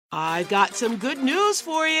I've got some good news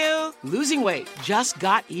for you. Losing weight just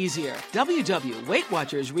got easier. WW Weight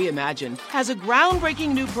Watchers Reimagined has a groundbreaking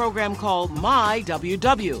new program called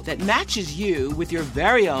MyWW that matches you with your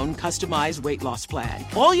very own customized weight loss plan.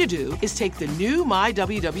 All you do is take the new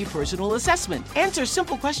MyWW personal assessment, answer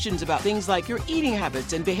simple questions about things like your eating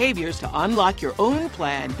habits and behaviors to unlock your own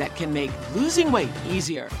plan that can make losing weight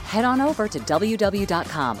easier. Head on over to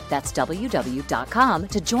WW.com. That's WW.com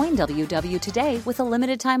to join WW today with a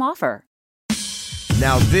limited time offer.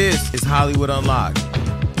 Now this is Hollywood Unlocked.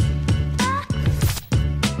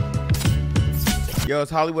 Yo, it's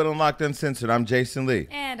Hollywood Unlocked Uncensored. I'm Jason Lee.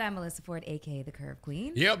 And I'm Melissa Ford, a.k.a. the Curve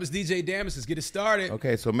Queen. Yep, it's DJ Damas. Let's get it started.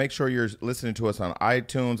 Okay, so make sure you're listening to us on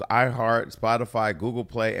iTunes, iHeart, Spotify, Google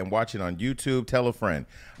Play, and watching on YouTube. Tell a friend.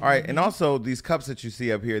 All right, and also these cups that you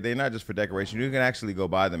see up here, they're not just for decoration. You can actually go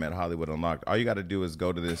buy them at Hollywood Unlocked. All you got to do is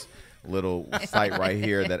go to this little site right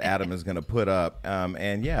here that Adam is going to put up.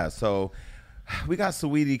 And yeah, so we got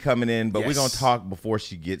Saweetie coming in, but we're going to talk before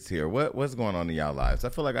she gets here. What's going on in y'all lives? I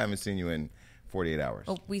feel like I haven't seen you in 48 hours.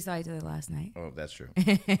 Oh, we saw each other last night. Oh, that's true.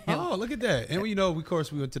 Oh, look at that. And, of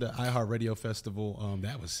course, we went to the iHeart Radio Festival.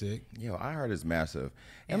 That was sick. Yo, iHeart is massive.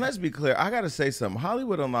 And let's be clear, I got to say something.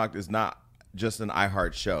 Hollywood Unlocked is not just an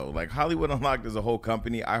iHeart show. Like, Hollywood Unlocked is a whole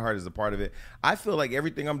company. iHeart is a part of it. I feel like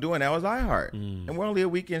everything I'm doing now is iHeart. And we're only a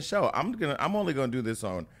weekend show. I'm only going to do this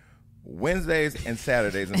on Wednesdays and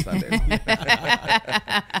Saturdays and Sundays.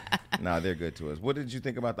 Nah, they're good to us. What did you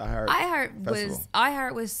think about the iHeart Festival?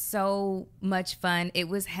 iHeart was so much fun. It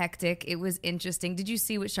was hectic. It was interesting. Did you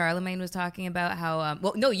see what Charlamagne was talking about? How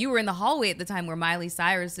well, no, you were in the hallway at the time where Miley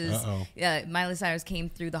Cyrus came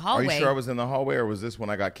through the hallway. Are you sure I was in the hallway, or was this when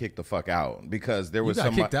I got kicked the fuck out? Because there was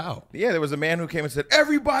kicked out. Yeah, there was a man who came and said,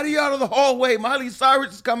 "Everybody out of the hallway! Miley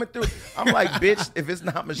Cyrus is coming through." I'm like, bitch, if it's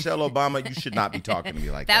not Michelle Obama, you should not be talking to me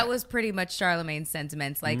like that. That was pretty much Charlamagne's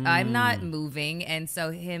sentiments. Like, I'm not moving, and so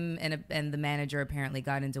him and the manager apparently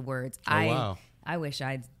got into words. Wow. I wish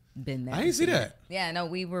I'd been there. I didn't see that. Yeah, no,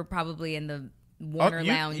 we were probably in the Warner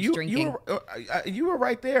Lounge drinking. You were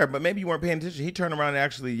right there, but maybe you weren't paying attention. He turned around and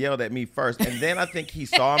actually yelled at me first, and then I think he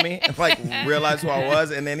saw me and realized who I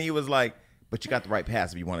was, and then he was like, "But you got the right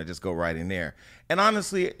pass if you want to just go right in there." And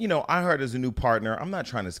honestly, iHeart is a new partner. I'm not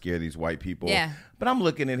trying to scare these white people. Yeah. But I'm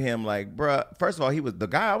looking at him like, bruh, first of all, the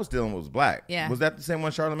guy I was dealing with was black. Yeah. Was that the same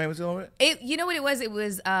one Charlamagne was dealing with? You know what it was? It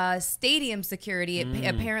was stadium security. It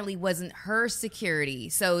apparently wasn't her security.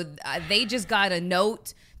 So they just got a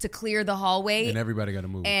note to clear the hallway. And everybody got to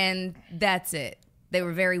move. And that's it. They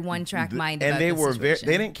were very one-track minded. And they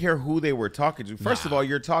didn't care who they were talking to. First of all,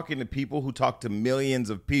 you're talking to people who talk to millions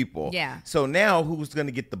of people. Yeah. So now who's going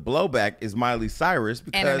to get the blowback is Miley Cyrus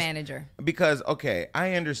and her manager. Because, okay,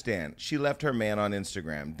 I understand. She left her man on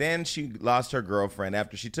Instagram. Then she lost her girlfriend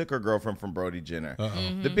after she took her girlfriend from Brody Jenner.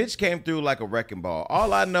 The bitch came through like a wrecking ball.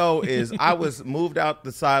 All I know is I was moved out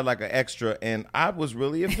the side like an extra, and I was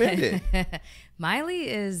really offended. Miley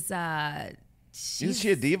is... Isn't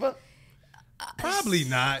she a diva? Probably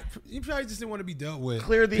not. You probably just didn't want to be dealt with.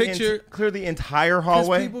 Clear the entire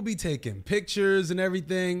hallway. Because people be taking pictures and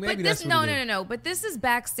everything. Maybe that's what it is. No. But this is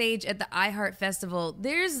backstage at the iHeart Festival.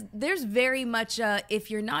 There's very much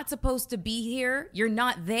if you're not supposed to be here, you're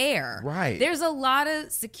not there. Right. There's a lot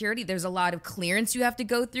of security. There's a lot of clearance you have to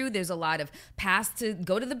go through. There's a lot of pass to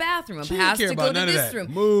go to the bathroom, She pass didn't care to go about to none of this that.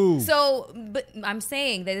 room. Move. So, but I'm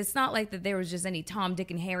saying that it's not like that there was just any Tom,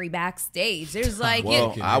 Dick, and Harry backstage. There's like...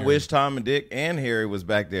 Well, I wish Tom and Dick and Harry was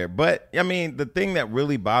back there. But, I mean, the thing that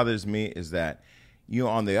really bothers me is that,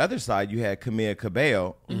 on the other side, you had Camila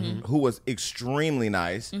Cabello, who was extremely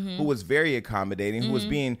nice, who was very accommodating, who was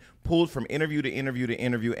being pulled from interview to interview to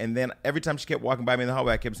interview. And then every time she kept walking by me in the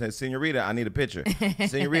hallway, I kept saying, "Senorita, I need a picture.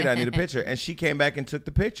 Senorita, I need a picture." And she came back and took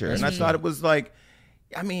the picture. And I thought it was like,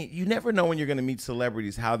 I mean, you never know when you're going to meet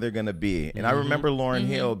celebrities, how they're going to be. And I remember Lauryn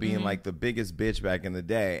Hill being like the biggest bitch back in the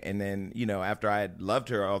day. And then, after I had loved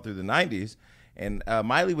her all through the 90s, and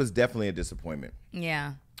Miley was definitely a disappointment.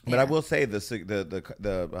 Yeah. But I will say the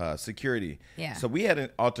security. Yeah. So we had an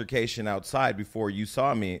altercation outside before you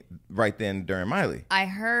saw me right then during Miley. I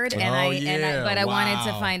heard, but I wanted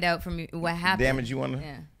to find out from you what happened. Damage, you want to?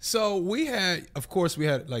 Yeah. So we had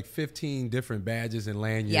like 15 different badges and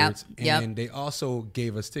lanyards, and they also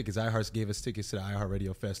gave us tickets. iHeart gave us tickets to the iHeart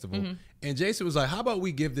Radio Festival. And Jason was like, "How about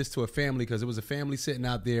we give this to a family?" Because it was a family sitting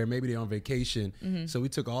out there. Maybe they're on vacation. So we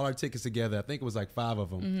took all our tickets together. I think it was like 5 of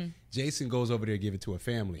them. Jason goes over there to give it to a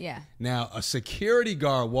family. Yeah. Now a security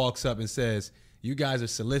guard walks up and says, you guys are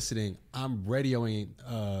soliciting. I'm radioing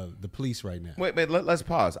the police right now. Wait, let's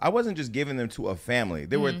pause. I wasn't just giving them to a family.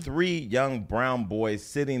 There were 3 young brown boys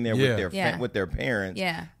sitting there with their parents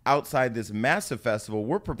outside this massive festival.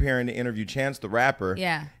 We're preparing to interview Chance the Rapper.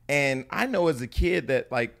 Yeah. And I know as a kid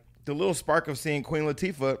that, like, the little spark of seeing Queen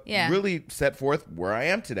Latifah really set forth where I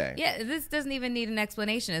am today. Yeah, this doesn't even need an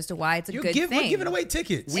explanation as to why it's a good thing. We're giving away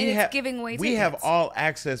tickets. We have all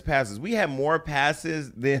access passes. We have more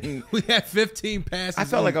passes than... We had 15 passes. I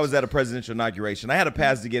felt like I was at a presidential inauguration. I had a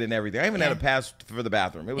pass to get in everything. I even had a pass for the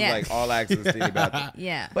bathroom. It was like all access to any bathroom.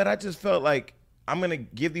 Yeah. But I just felt like I'm going to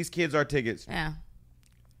give these kids our tickets. Yeah.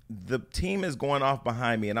 The team is going off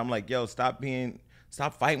behind me, and I'm like, yo, stop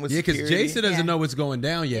fighting with security. Yeah, because Jason doesn't know what's going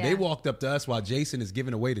down yet. They walked up to us while Jason is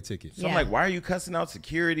giving away the tickets. So I'm like, why are you cussing out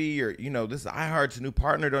security? Or, this is iHeart's new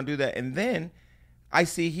partner. Don't do that. And then I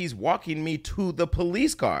see he's walking me to the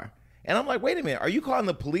police car. And I'm like, wait a minute. Are you calling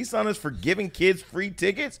the police on us for giving kids free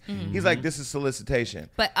tickets? Mm-hmm. He's like, this is solicitation.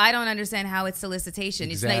 But I don't understand how it's solicitation.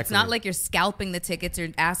 Exactly. It's not like you're scalping the tickets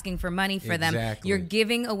or asking for money for them. You're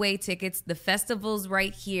giving away tickets. The festival's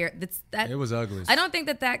right here. It was ugly. I don't think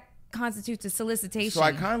that constitutes a solicitation. So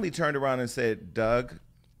I kindly turned around and said, Doug,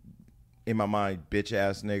 in my mind, bitch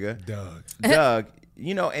ass nigga. Doug,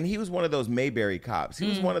 and he was one of those Mayberry cops. He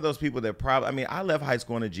was one of those people that I left high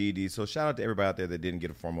school on a GED, so shout out to everybody out there that didn't get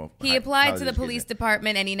a formal. He applied to the police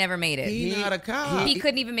department and he never made it. He's not a cop. He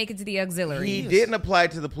couldn't even make it to the auxiliary. He didn't apply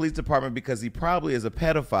to the police department because he probably is a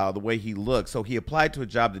pedophile the way he looks. So he applied to a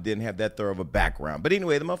job that didn't have that thorough of a background. But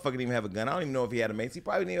anyway, the motherfucker didn't even have a gun. I don't even know if he had a mace. He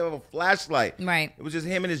probably didn't even have a flashlight. Right. It was just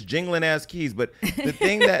him and his jingling ass keys. But the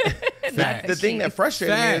thing that the thing that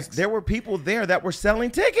frustrated me is there were people there that were selling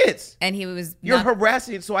tickets. And he was harassing.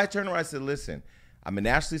 So I turned around and said, listen, I'm a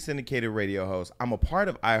nationally syndicated radio host. I'm a part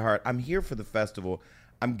of iHeart. I'm here for the festival.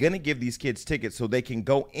 I'm going to give these kids tickets so they can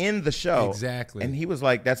go in the show. Exactly. And he was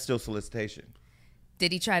like, that's still solicitation.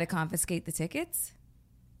 Did he try to confiscate the tickets?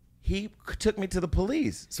 He took me to the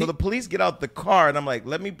police. So the police get out the car, and I'm like,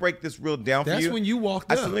 let me break this real down for you. That's when you walked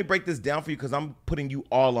I up. said, let me break this down for you because I'm putting you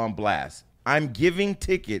all on blast. I'm giving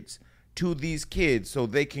tickets to these kids so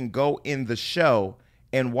they can go in the show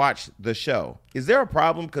and watch the show. Is there a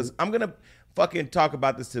problem? Because I'm going to fucking talk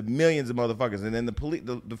about this to millions of motherfuckers. And then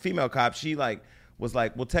the female cop, she was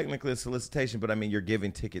like, well, technically it's solicitation, but I mean, you're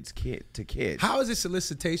giving tickets to kids. How is it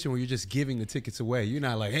solicitation when you're just giving the tickets away? You're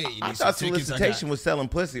not like, hey, you I thought solicitation was selling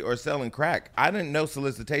pussy or selling crack. I didn't know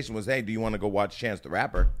solicitation was, hey, do you want to go watch Chance the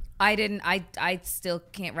Rapper? I didn't. I still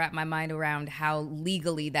can't wrap my mind around how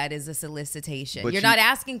legally that is a solicitation. You're not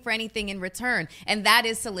asking for anything in return, and that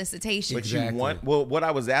is solicitation. But you want, well, what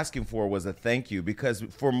I was asking for was a thank you, because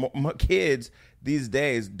for kids these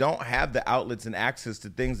days don't have the outlets and access to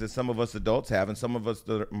things that some of us adults have, and some of us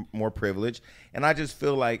that are more privileged. And I just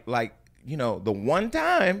feel like the one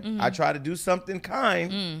time I try to do something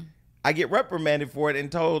kind. I get reprimanded for it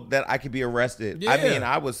and told that I could be arrested. Yeah. I mean,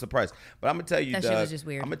 I was surprised. But I'm going to tell you, that Doug. shit was just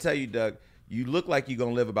weird. I'm going to tell you, Doug, you look like you're going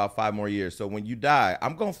to live about 5 more years. So when you die,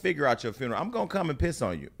 I'm going to figure out your funeral. I'm going to come and piss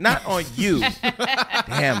on you. Not on you.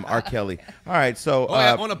 Damn, R. Kelly. All right, so.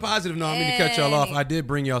 On a positive note, I mean to cut y'all off. I did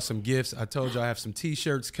bring y'all some gifts. I told y'all I have some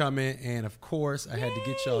T-shirts coming. And, of course, I had to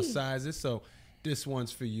get y'all sizes. So. This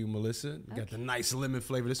one's for you, Melissa. You got the nice lemon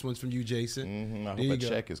flavor. This one's from you, Jason. Mm-hmm. I hope a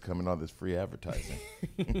check is coming on this free advertising.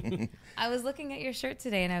 I was looking at your shirt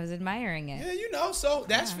today and I was admiring it. Yeah, so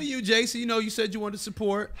that's for you, Jason. You said you wanted to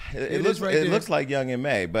support. It looks like Young and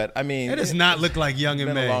May, but I mean, it does not look like Young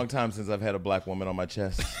and May. It's been a long time since I've had a black woman on my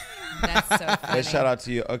chest. That's so funny. Hey, shout out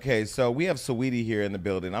to you. Okay, so we have Saweetie here in the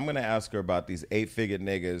building. I'm going to ask her about these 8-figure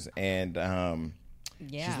niggas, and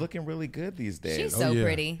she's looking really good these days. She's so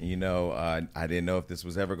pretty. I didn't know if this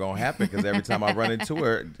was ever going to happen because every time I run into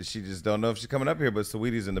her, she just don't know if she's coming up here, but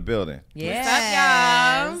Saweetie's in the building.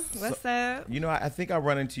 Yeah. What's up, y'all? What's up? I think I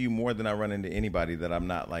run into you more than I run into anybody that I'm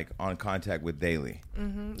not like on contact with daily.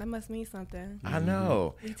 Mm-hmm. That must mean something. I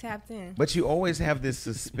know. We tapped in. But you always have this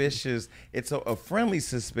suspicious, it's a friendly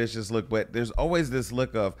suspicious look, but there's always this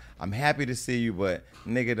look of, I'm happy to see you, but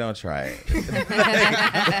nigga, don't try it.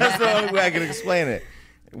 That's the only way I can explain it.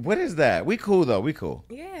 What is that? We cool though. We cool.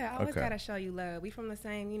 Yeah, I always gotta show you love. We from the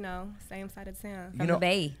same, same side of town. From the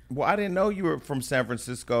Bay. Well, I didn't know you were from San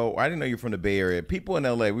Francisco. I didn't know you were from the Bay Area. People in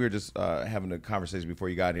LA, we were just having a conversation before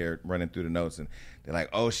you got here, running through the notes, and they're like,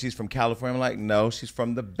 "Oh, she's from California." I'm like, "No, she's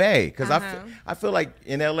from the Bay," because I feel like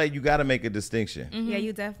in LA you got to make a distinction. Mm-hmm. Yeah,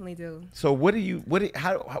 you definitely do. So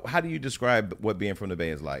how do you describe what being from the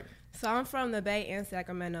Bay is like? So I'm from the Bay and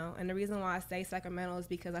Sacramento, and the reason why I say Sacramento is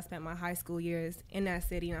because I spent my high school years in that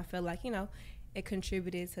city, and I feel like, it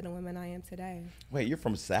contributed to the woman I am today. Wait, you're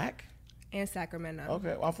from Sac? And Sacramento.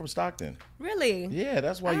 Okay, well, I'm from Stockton. Really? Yeah,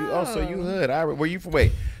 that's why you. Oh, so you hood? Where you from?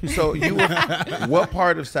 Wait, so you were what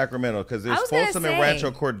part of Sacramento? Because there's Folsom and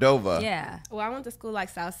Rancho Cordova. Yeah. Well, I went to school like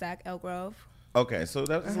South Sac, Elk Grove. Okay, so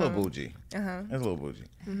that's a little bougie. That's a little bougie.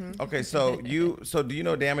 Okay, so do you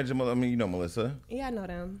know Damage? I mean, you know Melissa. Yeah, I know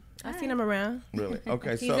them. I've seen them around. Really?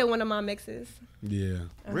 Okay, He's in one of my mixes. Yeah.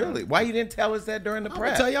 Really? Why you didn't tell us that during the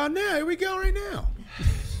prep? I'll tell y'all now. Here we go right now.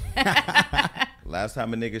 Last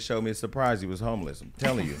time a nigga showed me a surprise, he was homeless. I'm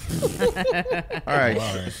telling you. All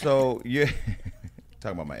right. So you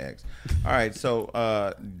talking about my ex. All right.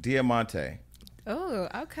 So Diamante. Oh,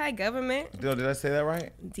 okay. Government. Did I say that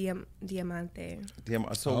right? Diamante.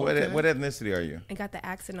 So what ethnicity are you? I got the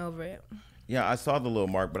accent over it. Yeah, I saw the little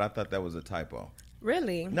mark, but I thought that was a typo.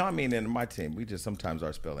 Really? No, I mean in my team, we just sometimes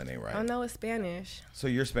our spelling ain't right. Oh no, it's Spanish. So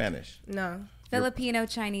you're Spanish? No. Filipino,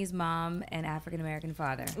 Chinese mom, and African American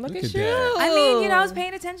father. Look at at you. that. I mean, I was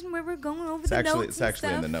paying attention where we're going over the notes. It's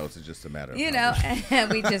actually in the stuff. notes. It's just a matter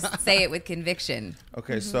of We just say it with conviction.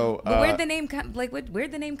 Okay, so But where'd the name come? Like,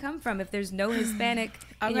 where'd the name come from? If there's no Hispanic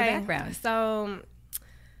in your background, So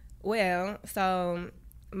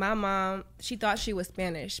my mom, she thought she was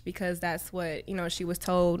Spanish because that's what she was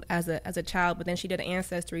told as a child. But then she did an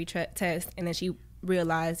ancestry test, and then she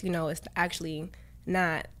realized it's actually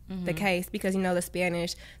not the case because the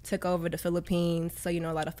Spanish took over the Philippines, so a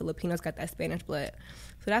lot of Filipinos got that Spanish blood.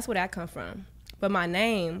 So that's where that comes from. But my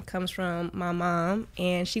name comes from my mom,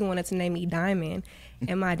 and she wanted to name me Diamond,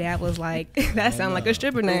 and my dad was like, "That sounds like a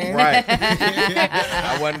stripper name." Right.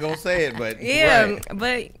 I wasn't gonna say it, but yeah, right.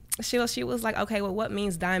 but she was like, okay, well, what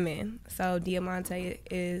means diamond? So Diamante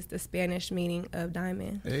is the Spanish meaning of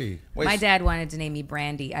diamond. Hey. my dad wanted to name me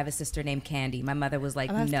Brandy. I have a sister named Candy. My mother was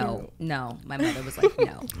like, no. My mother was like,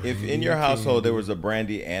 no. If in your household there was a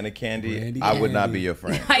Brandy and a Candy, I would not be your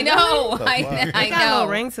friend. I know. The I fuck? It got a little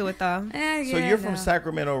ring to it though. So you're from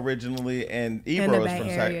Sacramento originally, and Ebro is from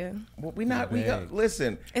Area. Well,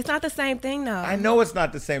 listen. It's not the same thing though. I know it's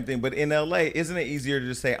not the same thing, but in LA, isn't it easier to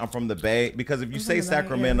just say I'm from the Bay? Because if you say from the Bay,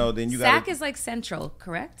 Sacramento, then you got Sac is like central,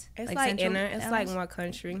 correct? It's like central inner. It's like Dallas? more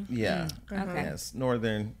country. yeah, Okay. yes,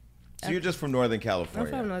 northern. So you're just from Northern I'm California.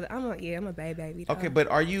 from Northern. I'm a Bay baby. Though. Okay, but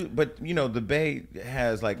are you? But the Bay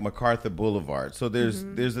has like MacArthur Boulevard. So there's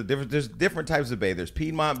different types of Bay. There's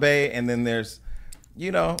Piedmont Bay, and then there's,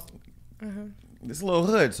 this little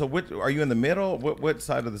hood. So are you in the middle? What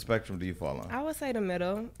side of the spectrum do you fall on? I would say the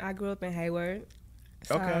middle. I grew up in Hayward.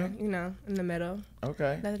 So, Okay. in the middle.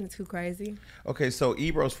 Okay. Nothing too crazy. Okay, so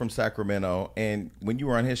Ebro's from Sacramento, and when you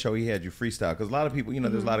were on his show, he had you freestyle. Because a lot of people,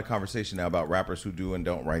 there's a lot of conversation now about rappers who do and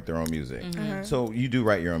don't write their own music. So you do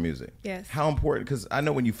write your own music. Yes. How important? Because I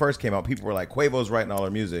know when you first came out, people were like, Quavo's writing all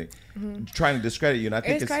her music, trying to discredit you. And I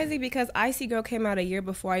think It's crazy because Icy Girl came out a year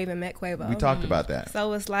before I even met Quavo. we talked about that.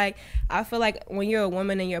 So it's like, I feel like when you're a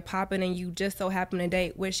woman and you're popping and you just so happen to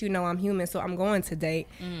date, which I'm human, so I'm going to date,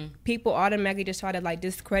 people automatically just try to like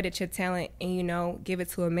discredit your talent and give it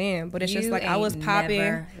to a man. But it's just like I was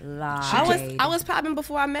popping. I was popping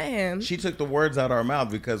before I met him. She took the words out of our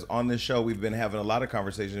mouth because on this show we've been having a lot of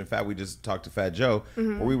conversation. In fact, we just talked to Fat Joe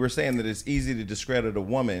where we were saying that it's easy to discredit a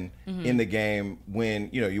woman in the game when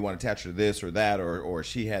you want to attach her to this or that or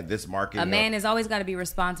she had this market. A man has always got to be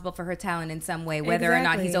responsible for her talent in some way, whether or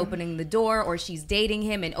not he's opening the door or she's dating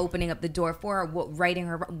him and opening up the door for her, writing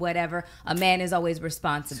her, whatever. A man is always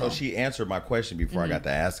responsible. So she answered my question before I got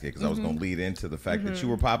to ask it because I was going to lead into the fact that you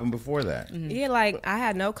were popping before that. Yeah, like I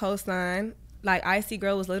had no cosign. Like Icy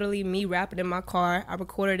Girl was literally me rapping in my car. I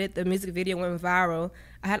recorded it. The music video went viral.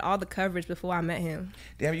 I had all the coverage before I met him.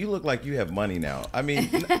 Damn, you look like you have money now. I mean,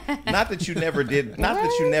 not that you never did, not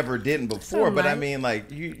that you never didn't before, So but I nice. mean,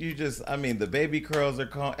 like you just, I mean, the baby curls are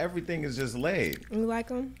calm. Everything is just laid. You like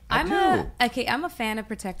him? I'm a fan of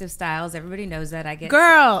protective styles. Everybody knows that. I get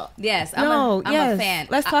Girl. Yes, I'm a fan.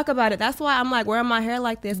 Let's talk about it. That's why I'm like wearing my hair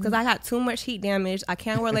like this because I got too much heat damage. I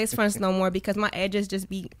can't wear lace fronts no more because my edges just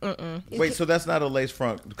be. Wait, so that's not a lace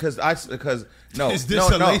front because no, Is this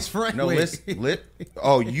a lace front? No, Wait.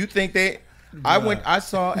 Oh, you think they? I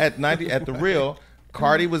saw at the Real.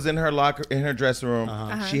 Cardi was in her dressing room.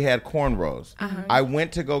 She had cornrows. I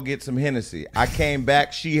went to go get some Hennessy. I came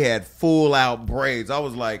back. She had full out braids. I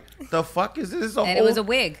was like, "The fuck is this?" And it was a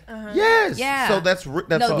wig. Yes. Yeah. So that's No,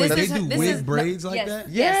 all. they do wig braids like yes, that?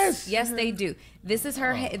 Yes. Yes, they do. This is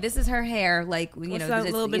her. This is her hair. Like you know, a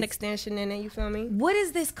little bit extension in it. You feel me? What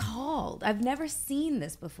is this called? I've never seen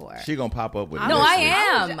this before. She gonna pop up with. No, I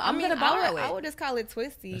am. I'm gonna borrow it. I would just call it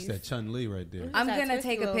twisties. That's that Chun-Li right there. I'm gonna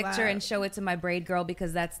take a picture and show it to my braid girl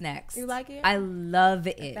because that's next. You like it? I love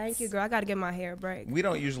it. Thank you, girl. I gotta get my hair a break. We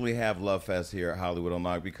don't usually have Love Fest here at Hollywood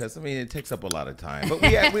Unlocked because I mean it takes up a lot of time. But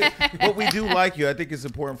but we do like you. I think it's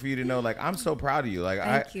important for you to know. Like I'm so proud of you. Like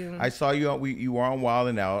Thank you. I saw you. You were on Wild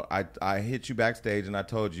 'N Out. I hit you backstage and I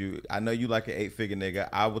told you I know you like an 8-figure nigga.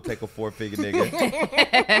 I will take a 4-figure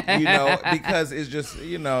nigga. You know, because it's just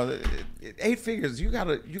 8 figures. You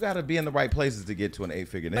gotta be in the right places to get to an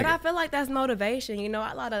 8-figure nigga. But I feel like that's motivation. You know,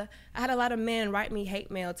 I had a lot of men write me hate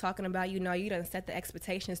mail talking about you done set the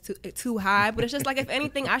expectations too high. But it's just like if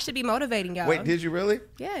anything, I should be motivating y'all. Wait, did you really?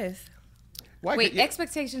 Yes. Why Wait,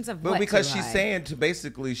 expectations of what? Well, because she's saying to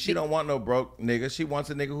basically she don't want no broke nigga. She wants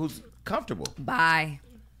a nigga who's comfortable. Bye.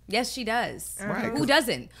 Yes, she does. Right. Who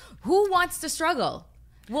doesn't? Who wants to struggle?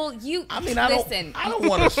 Well, you. I mean, listen. I don't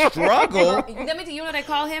want to struggle. Let me tell you, know what I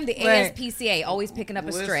call him? The ASPCA, always picking up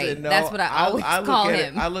a straight. No, that's what I always call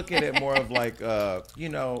him. I look at it more of like, oh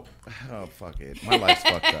fuck it, my life's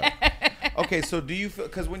fucked up. Okay, so do you feel,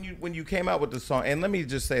 because when you came out with the song, and let me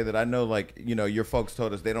just say that I know, like, your folks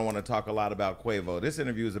told us they don't want to talk a lot about Quavo. This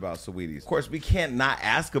interview is about Saweetie. Of course, we can't not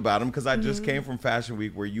ask about him because I just came from Fashion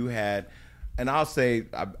Week where you had, and I'll say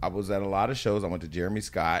I was at a lot of shows. I went to Jeremy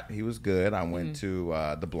Scott. He was good. I went to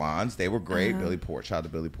the Blondes. They were great. Billy Porter, shout out to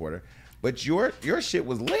Billy Porter. But your shit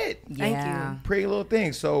was lit. Thank you. Pretty Little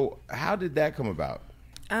Thing. So how did that come about?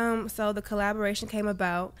 So the collaboration came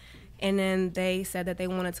about. And then they said that they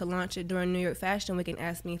wanted to launch it during New York Fashion Week and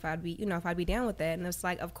asked me if I'd be down with that. And it's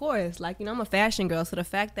like, of course, like, I'm a fashion girl. So the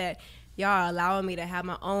fact that y'all are allowing me to have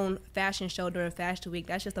my own fashion show during Fashion Week,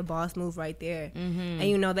 that's just a boss move right there. Mm-hmm.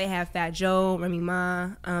 And, they have Fat Joe, Remy Ma,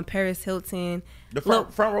 Paris Hilton. The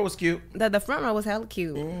front row was cute. The front row was hella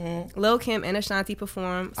cute. Mm-hmm. Lil' Kim and Ashanti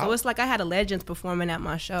performed. So it's like I had a legends performing at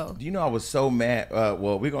my show. I was so mad.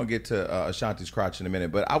 Well, we're going to get to Ashanti's crotch in a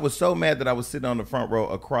minute. But I was so mad that I was sitting on the front row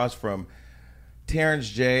across from Terrence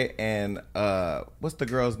J. and what's the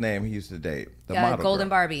girl's name he used to date? The model Golden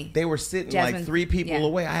girl. Barbie. They were sitting Jasmine, like 3 people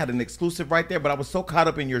away. I had an exclusive right there, but I was so caught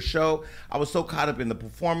up in your show. I was so caught up in the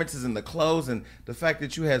performances and the clothes and the fact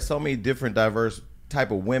that you had so many different diverse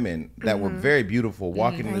type of women that were very beautiful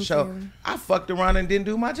walking in the show. You. I fucked around and didn't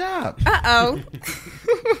do my job. Uh-oh.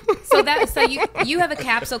 So you have a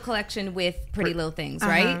capsule collection with Pretty Little Things,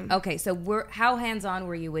 right? Okay, so how hands-on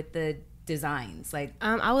were you with the designs? Like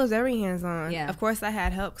I was very hands-on. Yeah. Of course I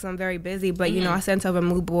had help because I'm very busy, but I sent over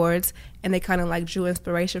mood boards and they kind of like drew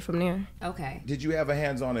inspiration from there. Okay. Did you have a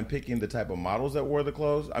hands-on in picking the type of models that wore the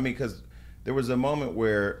clothes? I mean, because there was a moment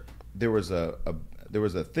where there was a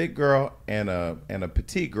thick girl and a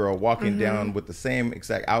petite girl walking down with the same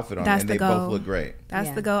exact outfit on, and they both look great.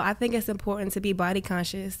 That's the goal. I think it's important to be body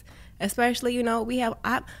conscious, especially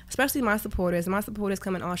especially my supporters. My supporters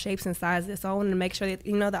come in all shapes and sizes, so I wanted to make sure that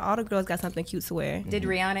that all the girls got something cute to wear. Did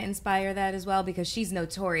Rihanna inspire that as well? Because she's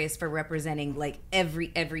notorious for representing like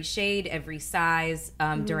every shade, every size.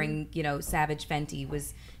 During Savage Fenty,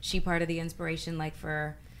 was she part of the inspiration? Like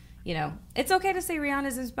for it's okay to say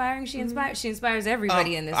Rihanna's inspiring. She inspires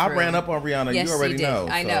everybody in this room. I ran up on Rihanna. Yes, you already she did. know.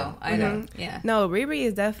 I know. Yeah. No, Riri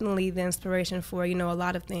is definitely the inspiration for, a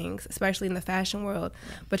lot of things, especially in the fashion world.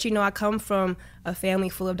 But, I come from a family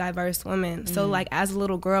full of diverse women. So, like, as a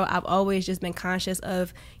little girl, I've always just been conscious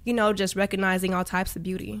of, just recognizing all types of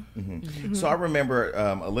beauty. Mm-hmm. Mm-hmm. So I remember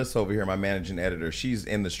Alyssa over here, my managing editor, she's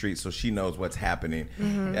in the streets, so she knows what's happening.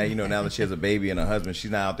 Mm-hmm. Now that she has a baby and a husband,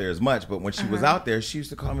 she's not out there as much. But when she was out there, she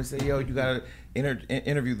used to call me and say, yo, you got to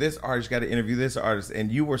interview this artist, you got to interview this artist.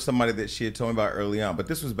 And you were somebody that she had told me about early on. But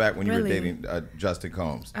this was back when you were dating Justin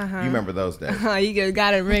Combs. You remember those days. You just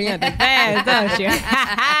got to bring up the past, don't you?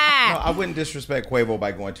 No, I wouldn't disrespect Quavo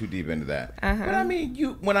by going too deep into that. But I mean,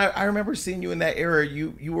 when I remember seeing you in that era,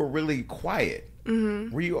 you were really quiet.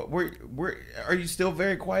 Mm-hmm. Are you still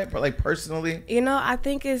very quiet, like personally? I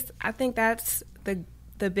think that's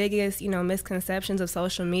the biggest, misconceptions of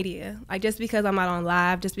social media. Like, just because I'm not on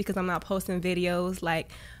live, just because I'm not posting videos,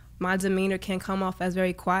 like, my demeanor can come off as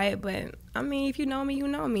very quiet. But, I mean, if you know me, you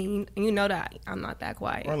know me. And you know that I'm not that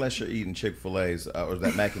quiet. Or unless you're eating Chick-fil-A's or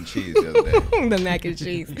that mac and cheese the other day. The mac and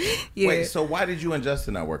cheese. Yeah. Wait, so why did you and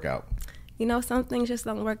Justin not work out? Some things just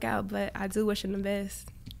don't work out, but I do wish him the best.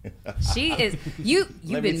 She is you've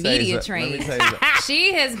been media trained.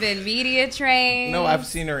 She has been media trained. No, I've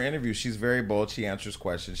seen her interview. She's very bold. She answers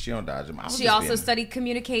questions. She don't dodge them. She also studied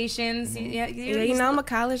communications. Yeah, you know, I'm a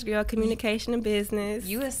college girl, communication and business.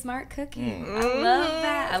 You a smart cookie. I love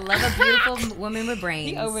that. I love a beautiful woman with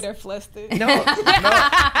brains. He over there flustered. No,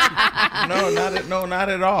 not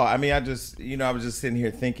at all. I mean, I was just sitting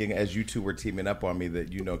here thinking as you two were teaming up on me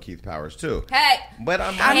that you know Keith Powers too. Hey, but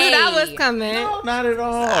I knew that was coming. No, not at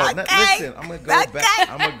all. Okay. Listen, I'm gonna go back.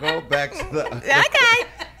 I'm gonna go back to the. Okay.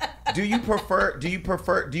 Do you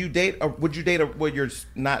date? Would you date well, you're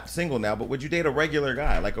not single now, but would you date a regular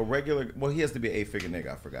guy, like a regular? Well, he has to be an 8-figure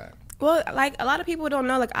nigga. I forgot. Well, like a lot of people don't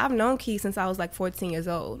know, like I've known Keith since I was like 14 years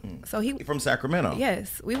old. So he from Sacramento.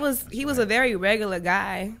 Yes, he was a very regular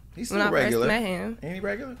guy. He's still when regular. I first met him. Ain't he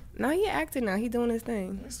regular? No, he acting now. He doing his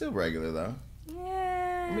thing. He's still regular though.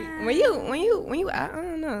 Yeah. When you, I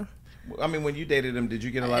don't know. I mean, when you dated him, did you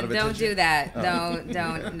get a lot of attention? Don't do that.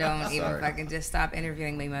 Don't even fucking just stop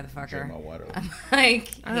interviewing me, motherfucker. Drink my water.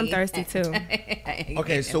 I'm thirsty too.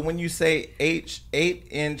 Okay, so when you say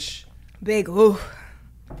 8-inch, big, ooh,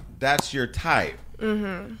 that's your type.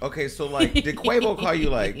 Mm-hmm. Okay, so like, did Quavo call you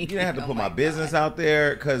like, you didn't have to put my business out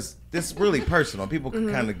there? Because this is really personal. People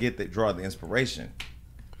can kind of draw the inspiration.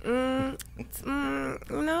 It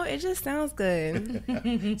just sounds good.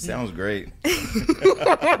 Sounds great.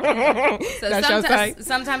 So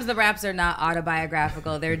sometimes the raps are not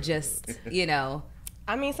autobiographical. They're just,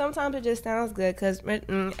 I mean, sometimes it just sounds good because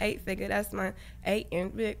 8-figure, that's my 8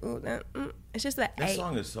 and big. It's just that 8. That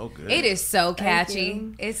song is so good. It is so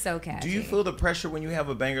catchy. It's so catchy. Do you feel the pressure when you have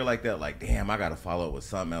a banger like that? Like, damn, I got to follow up with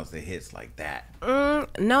something else that hits like that. No,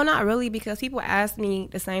 not really, because people ask me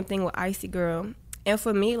the same thing with Icy Girl. And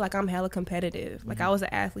for me, like, I'm hella competitive. Like, I was an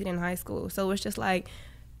athlete in high school. So it's just like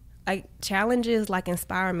challenges, like,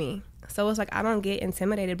 inspire me. So it's like I don't get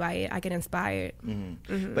intimidated by it. I get inspired.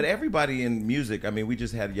 Mm-hmm. Mm-hmm. But everybody in music, I mean, we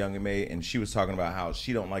just had Young M.A. and she was talking about how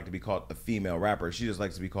she don't like to be called a female rapper. She just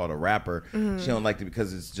likes to be called a rapper. Mm-hmm. She don't like to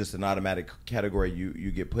because it's just an automatic category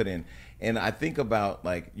you get put in. And I think about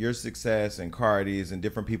like your success and Cardi's and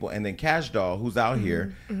different people, and then Cash Doll, who's out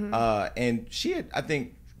here, and I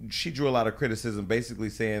think she drew a lot of criticism, basically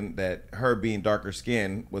saying that her being darker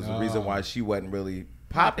skinned was the reason why she wasn't really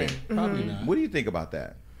popping. Probably not. What do you think about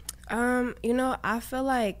that? I feel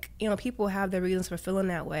like, people have their reasons for feeling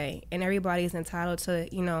that way, and everybody's entitled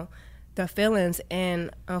to, their feelings. And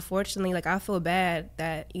unfortunately, like, I feel bad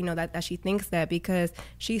that, that she thinks that, because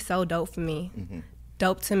she's so dope for me. Mm-hmm.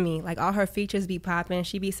 Dope to me. Like, all her features be popping.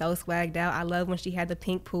 She be so swagged out. I love when she had the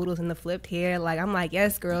pink poodles and the flipped hair. Like, I'm like,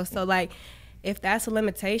 yes, girl. So, like, if that's a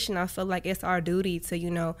limitation, I feel like it's our duty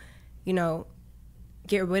to,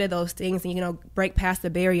 get rid of those things and, break past the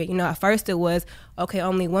barrier. At first it was, okay,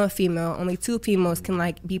 only one female, only 2 females can,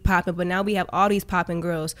 like, be popping, but now we have all these popping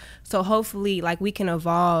girls. So hopefully, like, we can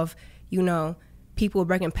evolve, people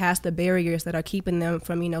breaking past the barriers that are keeping them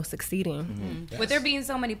from, succeeding. Mm-hmm. Yes. With there being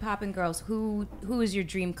so many popping girls, who is your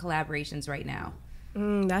dream collaborations right now?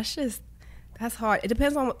 That's hard. It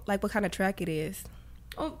depends on, like, what kind of track it is.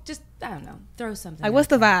 Oh, just, I don't know, throw something. Like, what's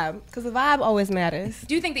the vibe? Because the vibe always matters.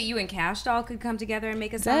 Do you think that you and Cash Doll could come together and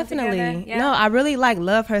make a song Definitely. together? Yeah? No, I really,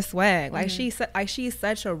 love her swag. Like, she's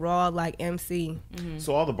such a raw, MC. Mm-hmm.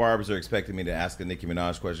 So all the barbers are expecting me to ask a Nicki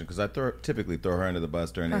Minaj question, because I typically throw her under the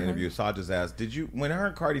bus during the interview. So I'll just ask, when her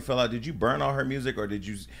and Cardi fell out, did you burn all her music, or did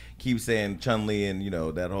you keep saying Chun-Li and,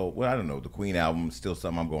 that whole, I don't know, the Queen album is still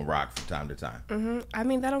something I'm going to rock from time to time? Mm-hmm. I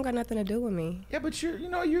mean, that don't got nothing to do with me. Yeah, but you're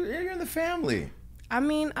in the family. I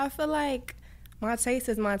mean, I feel like my taste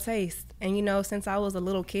is my taste. And, since I was a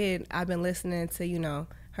little kid, I've been listening to,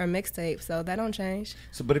 her mixtape. So that don't change.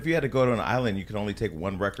 So, but if you had to go to an island, you could only take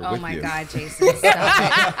one record with you. Oh, my God, Jason.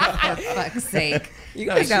 Stop it. For fuck's sake. You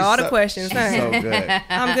got all the questions, huh? So good.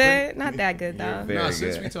 I'm good? Not that good, though.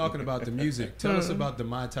 Since we're talking about the music, tell us about the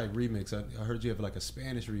My Type remix. I heard you have like a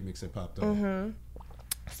Spanish remix that popped up. Mm-hmm.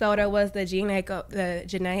 So there was the Janae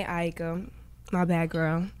Aiko. My bad,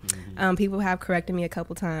 girl. Mm-hmm. People have corrected me a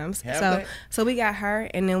couple times. So we got her,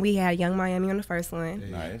 and then we had Young Miami on the first one.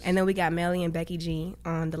 Nice. And then we got Melly and Becky G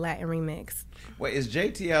on the Latin remix. Wait, is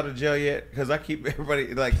JT out of jail yet? Because I keep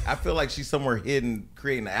everybody, I feel like she's somewhere hidden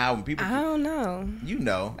creating an album. I don't know. You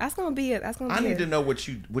know. That's going to be it. I need to know what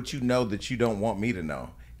you know that you don't want me to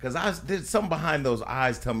know. Because there's something behind those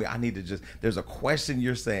eyes tell me I need to there's a question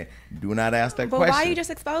you're saying. Do not ask that question. But why you just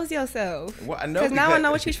expose yourself? Well, I know because now I know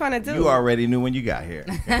what you're trying to do. You already knew when you got here.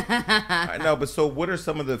 I know, but so what are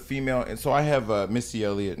some of the female, and so I have Missy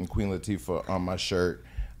Elliott and Queen Latifah on my shirt.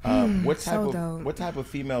 What type of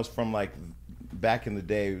females from like back in the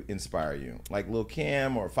day inspire you? Like Lil'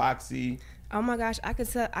 Kim or Foxy? Oh my gosh, I could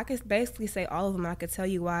basically say all of them. I could tell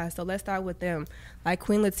you why. So let's start with them. Like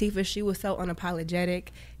Queen Latifah, she was so unapologetic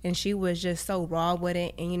and she was just so raw with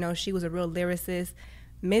it. And, you know, she was a real lyricist.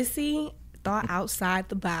 Missy thought outside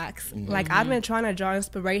the box. Mm-hmm. Like, I've been trying to draw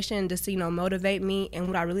inspiration just to, you know, motivate me. And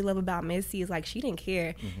what I really love about Missy is, like, she didn't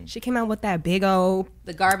care. Mm-hmm. She came out with that big old...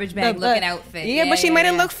 The garbage bag looking outfit. Yeah, but she made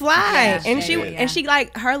it look fly. And she,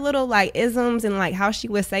 like, her little, like, isms and, like, how she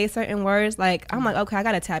would say certain words, like, I'm like, okay, I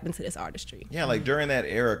got to tap into this artistry. Yeah, like, during that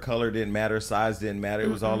era, color didn't matter, size didn't matter. It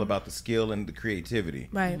was all about the skill and the creativity.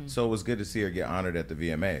 Right. So it was good to see her get honored at the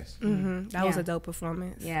VMAs. Mm-hmm. That was a dope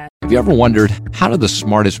performance. Yeah. Have you ever wondered, how do the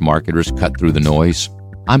smartest marketers cut through the noise?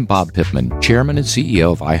 I'm Bob Pittman, Chairman and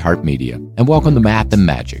CEO of iHeartMedia, and welcome to Math and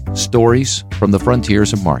Magic, stories from the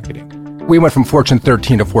frontiers of marketing. We went from Fortune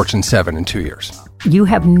 13 to Fortune 7 in 2 years. You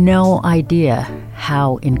have no idea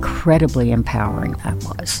how incredibly empowering that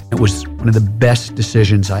was. It was one of the best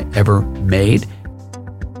decisions I ever made.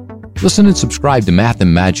 Listen and subscribe to Math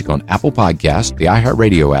and Magic on Apple Podcasts, the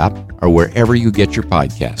iHeartRadio app, or wherever you get your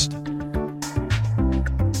podcast.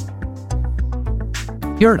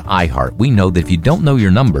 Here at iHeart, we know that if you don't know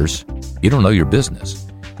your numbers, you don't know your business.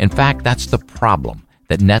 In fact, that's the problem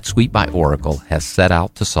that NetSuite by Oracle has set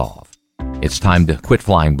out to solve. It's time to quit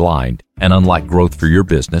flying blind and unlock growth for your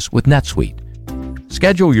business with NetSuite.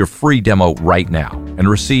 Schedule your free demo right now and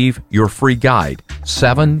receive your free guide,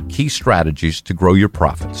 7 key strategies to grow your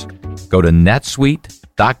profits. Go to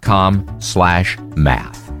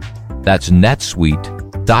netsuite.com/math. That's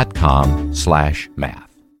netsuite.com/math.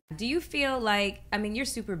 Do you feel like, I mean, you're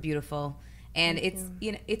super beautiful and it's,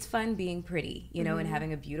 you know, it's fun being pretty, you know, and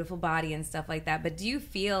having a beautiful body and stuff like that. But do you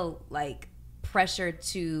feel like pressure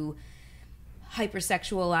to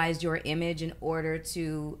hypersexualize your image in order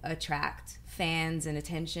to attract fans and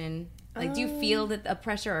attention? Like, do you feel that a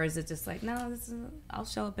pressure, or is it just like, no, I'll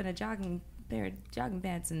show up in a jogging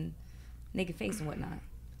pants and naked face and whatnot?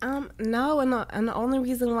 No, and the only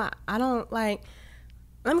reason why I don't, like,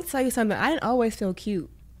 let me tell you something. I didn't always feel cute.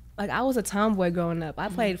 Like, I was a tomboy growing up. I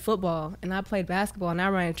played football and I played basketball and I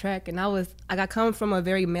ran track, and I come from a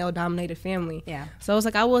very male-dominated family. Yeah. So it's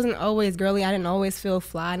like I wasn't always girly. I didn't always feel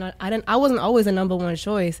fly. I wasn't always a number one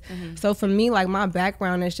choice. Mm-hmm. So for me, like, my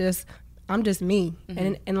background is just, I'm just me.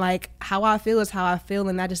 Mm-hmm. And like, how I feel is how I feel,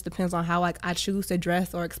 and that just depends on how, like, I choose to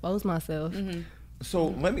dress or expose myself. Mm-hmm. So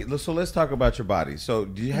let's talk about your body. So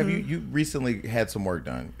you recently had some work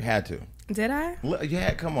done? You had to. Did I?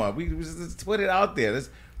 Yeah, come on. Let's put it out there.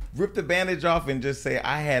 Let's rip the bandage off and just say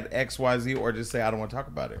I had XYZ, or just say I don't want to talk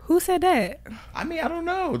about it. Who said that? I mean, I don't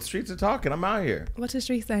know. The streets are talking. I'm out here. What's the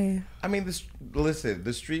street saying? I mean, listen,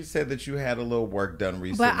 the streets said that you had a little work done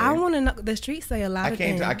recently. But I want to know, the streets say a lot of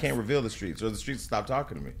things. I can't reveal the streets, or the streets stop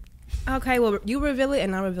talking to me. Okay, well, you reveal it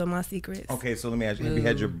and I reveal my secrets. Okay, so let me ask you, have you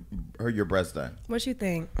had your breasts done? What you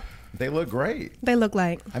think? They look great. They look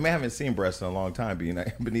like? I mean, I haven't seen breasts in a long time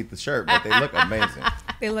beneath the shirt, but they look amazing.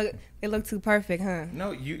 They look too perfect, huh?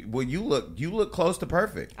 No, you look close to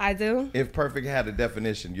perfect. I do? If perfect had a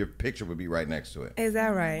definition, your picture would be right next to it. Is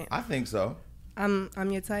that right? I think so. I'm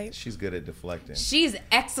your type. She's good at deflecting. She's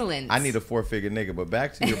excellent. I need a 4-figure nigga, but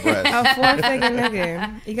back to your breasts. A 4-figure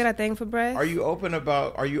nigga. You got a thing for breasts? Are you open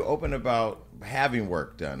about having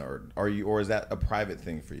work done, or is that a private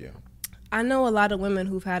thing for you? I know a lot of women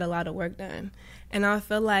who've had a lot of work done, and I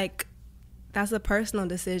feel like that's a personal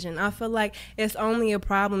decision. I feel like it's only a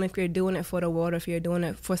problem if you're doing it for the world or if you're doing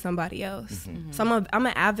it for somebody else. Mm-hmm. So I'm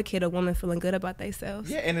an advocate of women feeling good about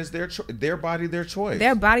themselves. Yeah, and it's their body, their choice.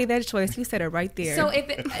 Their body, their choice. You said it right there. So if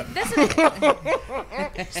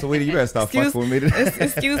Saweetie, you better stop fucking with me today.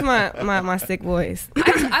 Excuse my sick voice.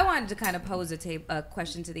 I wanted to kind of pose a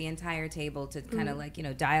question to the entire table to kind of like, you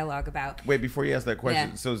know, dialogue about. Wait, before you ask that question,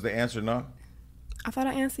 Yeah. So is the answer no? I thought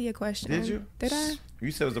I answered your question. Did you? Did I?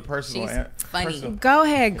 You said it was a personal answer. Funny. Go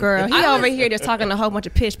ahead, girl. He over here just talking a whole bunch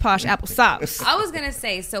of pish posh apple sauce. I was gonna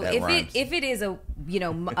say, so That if rhymes. it is a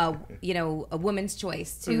woman's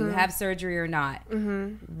choice to have surgery or not,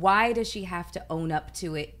 why does she have to own up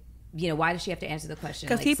to it? You know, why does she have to answer the question?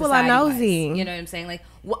 Because like, people are nosy. You know what I'm saying? Like,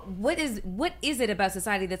 what is it about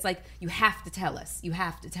society that's like, you have to tell us? You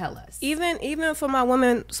have to tell us. Even for my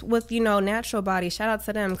women with, you know, natural bodies, shout out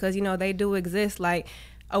to them because, you know, they do exist. Like,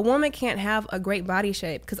 a woman can't have a great body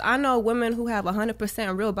shape because I know women who have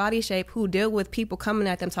 100% real body shape who deal with people coming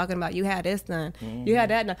at them talking about you had this done, you had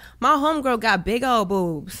that done. My homegirl got big old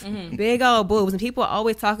boobs, big old boobs, and people are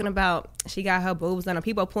always talking about she got her boobs done, and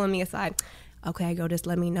people are pulling me aside. okay, girl, just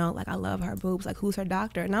let me know. Like, I love her boobs. Like, who's her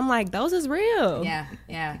doctor? And I'm like, those is real. Yeah.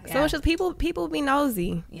 So it's just people be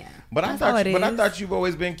nosy. Yeah. But I thought you've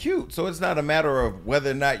always been cute. So it's not a matter of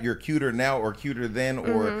whether or not you're cuter now or cuter then,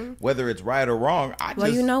 or whether it's right or wrong. Well,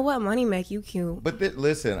 you know what? Money make you cute. But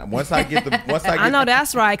listen, once I get I know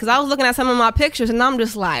that's right, because I was looking at some of my pictures and I'm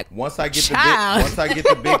just like, once I get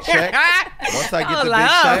the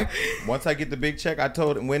big check, I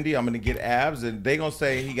told Wendy I'm gonna get abs, and they gonna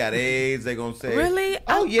say he got AIDS. They gonna say, really?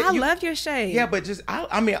 Oh I love your shape. Yeah, but just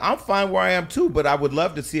I'm fine where I am too. But I would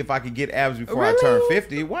love to see if I could get abs before I turn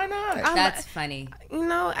 50. Why not? That's funny. You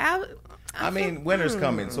know, winter's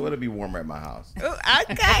coming, so it'll be warmer at my house.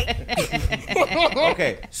 Okay.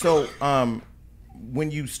 Okay, so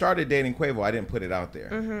when you started dating Quavo, I didn't put it out there.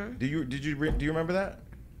 Do you remember that?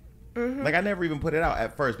 Like, I never even put it out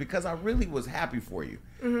at first because I really was happy for you,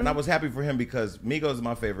 and I was happy for him because Migos is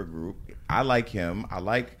my favorite group. I like him. I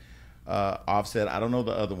like Offset. I don't know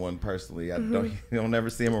the other one personally. I don't ever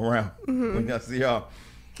see him around. When I see y'all,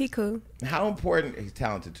 he cool. How important? He's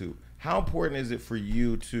talented too. How important is it for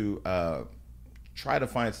you to try to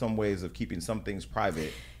find some ways of keeping some things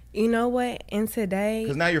private? You know what? In today,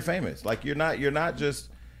 because now you're famous. Like, you're not just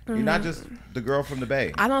the girl from the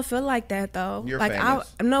Bay. I don't feel like that though. You're like,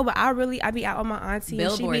 famous. I be out with my auntie,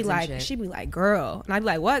 Billboards and she'd be like, girl, and I'd be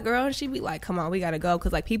like, what, girl? And she'd be like, come on, we gotta go,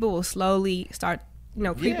 because like people will slowly start,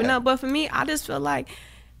 creeping up. But for me, I just feel like,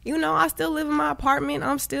 I still live in my apartment.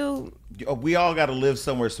 I'm still. We all got to live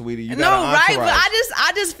somewhere, Saweetie. You got no, right? But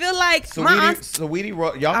I just feel like Saweetie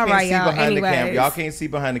wrote. Y'all can't see behind the camera. Y'all can't see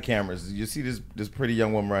behind the cameras. You see this pretty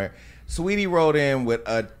young woman, right? Saweetie wrote in with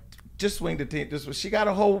a just swing the team. She got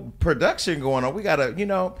a whole production going on. We got to,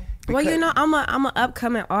 Well, I'm an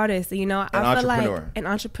upcoming artist. I feel like an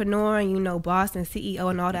entrepreneur, and boss and CEO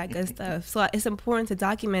and all that good stuff. So it's important to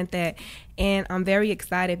document that, and I'm very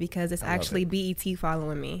excited because it's actually BET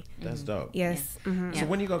following me. That's dope. Yes. Yeah. Mm-hmm. So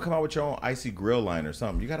when you gonna come out with your own icy grill line or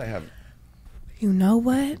something? You gotta have. You know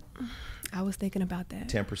what? I was thinking about that.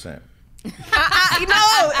 10%.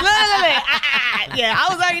 Yeah, I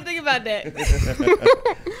was already thinking about that.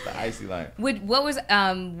 The icy line. What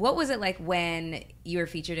was it like when you were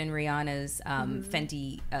featured in Rihanna's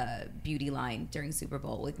Fenty beauty line during Super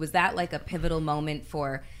Bowl? Like, was that like a pivotal moment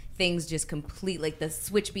for things just complete, like the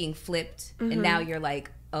switch being flipped, and now you're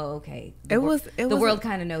like, oh, okay, the world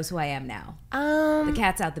kind of knows who I am now. The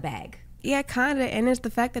cat's out the bag. Yeah, kind of. And it's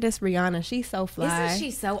the fact that it's Rihanna. She's so fly. Isn't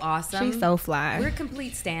she so awesome? She's so fly. We're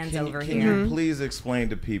complete stands over here. Can you please explain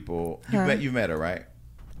to people? You met her, right?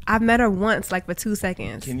 I've met her once, like for 2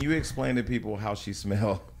 seconds. Can you explain to people how she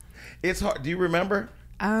smelled? It's hard. Do you remember?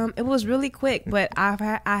 It was really quick, but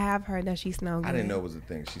I have heard that she smells good. I didn't know it was a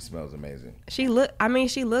thing. She smells amazing. She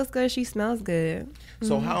looks good. She smells good.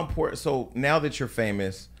 So how important? So now that you're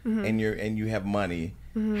famous and you have money,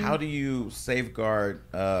 how do you safeguard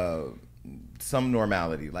some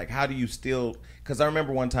normality? Like, how do you still? Because I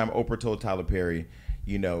remember one time Oprah told Tyler Perry,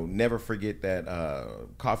 never forget that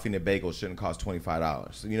coffee and a bagel shouldn't cost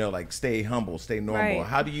 $25. Like, stay humble, stay normal. Right.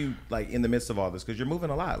 How do you, like, in the midst of all this, because you're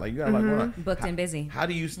moving a lot, like you got a lot going on, booked and busy. How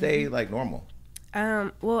do you stay like normal?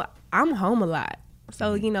 Well, I'm home a lot,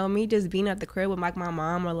 so me just being at the crib with like my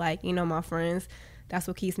mom or like my friends, that's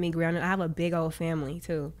what keeps me grounded. I have a big old family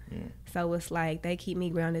too, so it's like they keep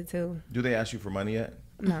me grounded too. Do they ask you for money yet?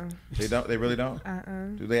 No. They don't? They really don't?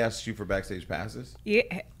 Do they ask you for backstage passes? Yeah.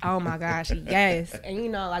 Oh my gosh, yes.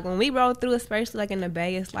 And like when we roll through, especially like in the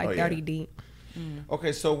Bay, it's like 30 deep.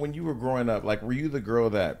 Okay, so when you were growing up, like, were you the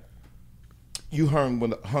girl that you hung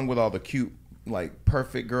with all the cute, like,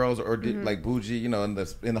 perfect girls, or did like bougie, in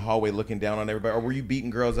the hallway looking down on everybody, or were you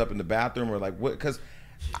beating girls up in the bathroom, or like what? Because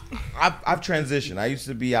I've transitioned. I used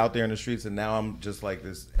to be out there in the streets, and now I'm just like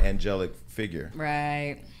this angelic figure.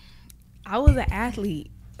 Right. I was an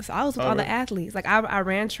athlete, so I was with all the athletes. Like I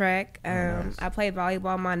ran track. Nice. I played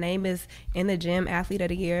volleyball. My name is in the gym Athlete of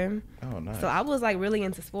the Year. Oh, nice. So I was like really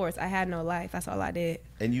into sports. I had no life. That's all I did.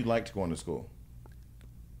 And you liked going to school?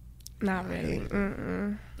 Not really.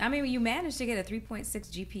 I mean, you managed to get a 3.6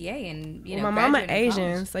 GPA, and my mama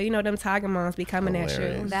Asian, so them Tiger moms be coming at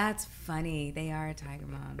you. That's funny. They are Tiger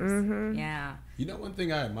moms. Yeah. One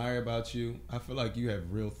thing I admire about you, I feel like you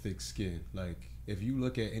have real thick skin. Like, if you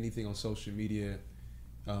look at anything on social media,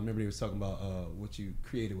 remember he was talking about what you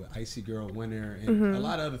created with Icy Girl Winner and a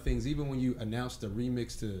lot of other things. Even when you announced the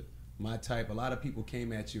remix to My Type, a lot of people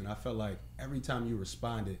came at you, and I felt like every time you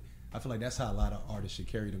responded, I feel like that's how a lot of artists should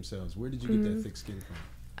carry themselves. Where did you get that thick skin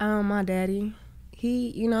from? My daddy.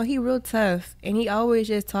 He real tough, and he always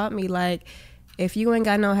just taught me, like, if you ain't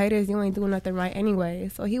got no haters, you ain't doing nothing right anyway.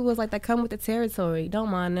 So he was like, that come with the territory. Don't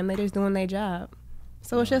mind them. They just doing their job.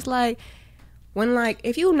 So it's just like, when, like,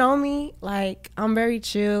 if you know me, like, I'm very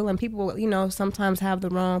chill, and people, you know, sometimes have the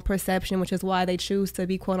wrong perception, which is why they choose to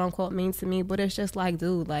be quote unquote mean to me. But it's just like,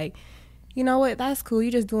 dude, like, you know what? That's cool.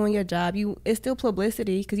 You're just doing your job. It's still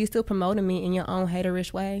publicity because you're still promoting me in your own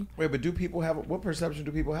haterish way. Wait, but do people have, what perception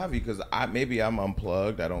do people have of you? Because maybe I'm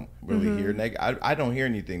unplugged. I don't really hear I don't hear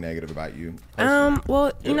anything negative about you.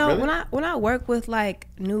 Well, you know, really? when I work with like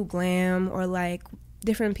New Glam or like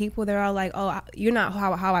different people, they're all like, "Oh, you're not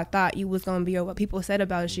how I thought you was gonna be," or what people said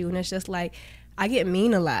about you, and it's just like, I get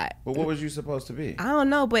mean a lot. But what was you supposed to be? I don't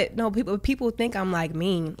know, but no, people think I'm like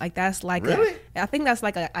mean. Like that's like really? I think that's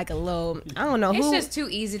like a little. I don't know. It's just too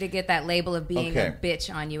easy to get that label of being a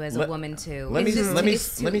bitch on you as a woman too. Let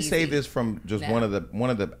me say this from just one of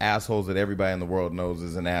the assholes that everybody in the world knows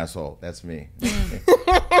is an asshole. That's me.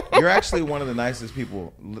 You're actually one of the nicest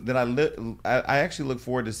people that I actually look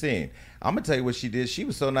forward to seeing. I'm gonna tell you what she did. She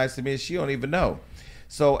was so nice to me, she don't even know.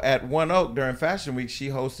 So at One Oak during Fashion Week,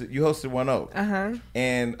 you hosted One Oak,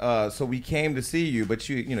 and so we came to see you, but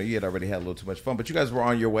you had already had a little too much fun. But you guys were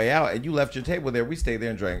on your way out, and you left your table there. We stayed there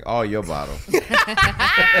and drank all your bottles.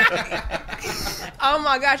 Oh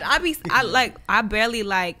my gosh, I'd be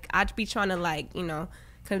trying to like, you know,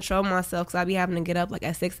 control myself because I be having to get up like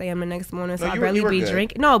at 6 a.m. the next morning, so I barely be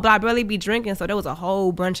drinking. No, but I barely be drinking, so there was a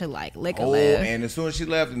whole bunch of like liquor left. And as soon as she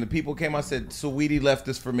left and the people came, I said, Saweetie left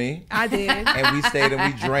this for me. I did. And we stayed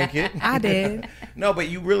and we drank it. I did. No, but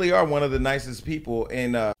you really are one of the nicest people.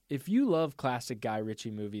 And if you love classic Guy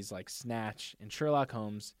Ritchie movies like Snatch and Sherlock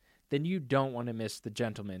Holmes, then you don't want to miss The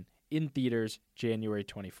Gentleman in theaters January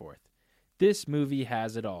 24th. This movie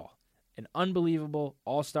has it all. An unbelievable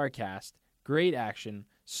all-star cast, great action,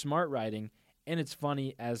 smart writing, and it's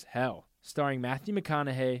funny as hell. Starring Matthew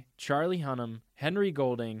McConaughey, Charlie Hunnam, Henry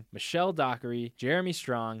Golding, Michelle Dockery, Jeremy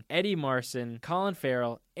Strong, Eddie Marson, Colin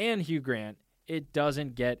Farrell, and Hugh Grant, it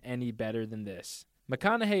doesn't get any better than this.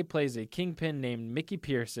 McConaughey plays a kingpin named Mickey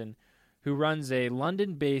Pearson who runs a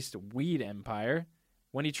London-based weed empire.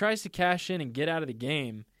 When he tries to cash in and get out of the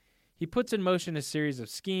game, he puts in motion a series of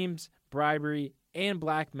schemes, bribery, and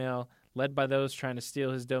blackmail led by those trying to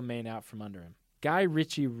steal his domain out from under him. Guy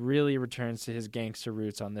Ritchie really returns to his gangster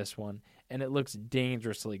roots on this one, and it looks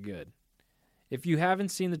dangerously good. If you haven't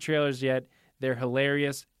seen the trailers yet, they're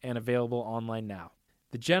hilarious and available online now.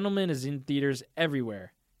 The Gentleman is in theaters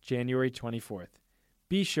everywhere, January 24th.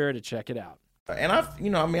 Be sure to check it out. And I've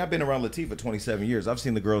been around Latif for 27 years. I've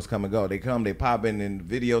seen the girls come and go. They come, they pop in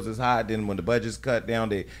videos is hot. Then when the budget's cut down,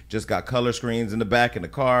 they just got color screens in the back in the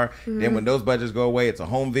car. Mm-hmm. Then when those budgets go away, it's a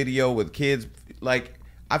home video with kids. Like,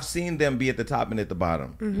 I've seen them be at the top and at the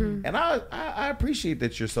bottom. Mm-hmm. And I appreciate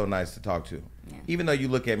that you're so nice to talk to. Yeah. Even though you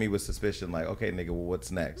look at me with suspicion like, okay, nigga, well,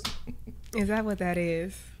 what's next? Is that what that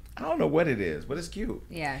is? I don't know what it is, but it's cute.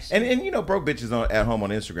 Yeah. Sure. And you know, broke bitches at home on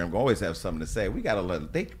Instagram always have something to say. We gotta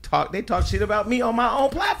let they talk shit about me on my own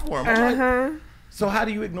platform. Like, so how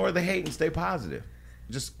do you ignore the hate and stay positive?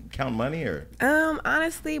 Just count money or?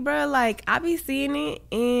 Honestly, bro, like I be seeing it,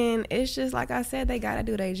 and it's just like I said, they gotta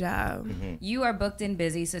do their job. Mm-hmm. You are booked and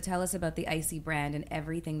busy, so tell us about the Icy brand and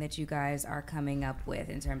everything that you guys are coming up with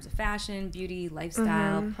in terms of fashion, beauty,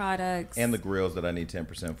 lifestyle, products, and the grills that I need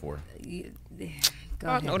 10% for. Go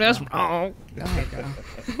ahead, no, that's wrong. Go ahead,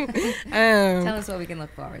 girl. Tell us what we can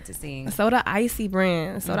look forward to seeing. So the Icy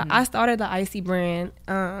brand. I started the Icy brand.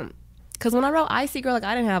 Because when I wrote Icy Girl, like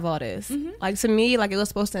I didn't have all this. Mm-hmm. Like to me, like it was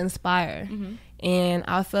supposed to inspire. Mm-hmm. And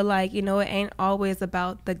I feel like, you know, it ain't always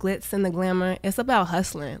about the glitz and the glamour. It's about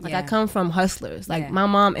hustling. Like I come from hustlers. Like my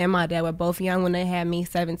mom and my dad were both young when they had me,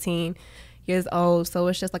 17 years old. So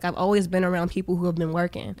it's just like I've always been around people who have been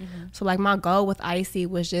working. Mm-hmm. So like my goal with Icy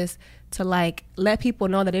was just to like let people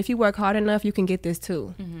know that if you work hard enough, you can get this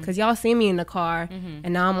too. Because y'all see me in the car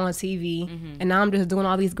and now I'm on TV and now I'm just doing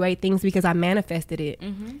all these great things because I manifested it.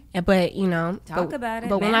 But you know, about it.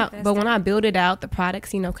 But when I build it out, the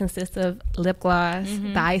products, you know, consist of lip gloss,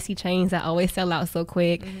 the Icy chains that always sell out so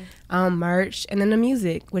quick, merch, and then the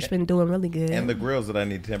music, which been doing really good. And the grills that I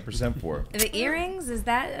need 10% for. The earrings, is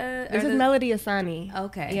that? This is Melody Asani.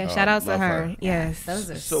 Okay. Yeah, shout out to her. Yes.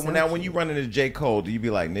 Those are so now when you run into J. Cole, do you be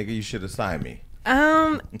like, nigga, you should have signed me?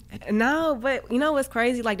 No, but you know what's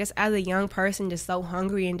crazy? Like just as a young person, just so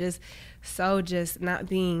hungry and just not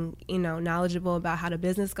being, you know, knowledgeable about how the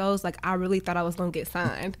business goes. Like I really thought I was gonna get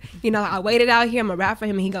signed. You know, I waited out here. I'm gonna rap for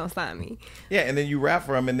him, and he gonna sign me. Yeah, and then you rap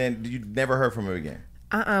for him, and then you never heard from him again.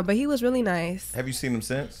 But he was really nice. Have you seen him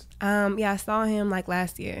since? Yeah, I saw him like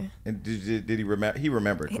last year. And did he remember? He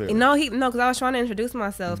remembered clearly. No, because I was trying to introduce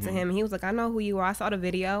myself to him, and he was like, "I know who you are. I saw the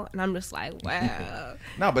video," and I'm just like, "Wow."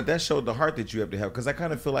 No, but that showed the heart that you have to have, because I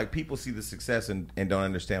kind of feel like people see the success and don't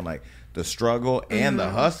understand like the struggle and the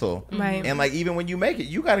hustle, right? And like even when you make it,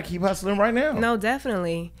 you got to keep hustling right now. No,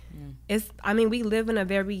 definitely. We live in a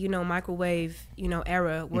very, microwave,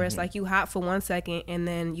 era where it's like you hot for 1 second and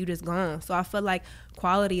then you just gone. So I feel like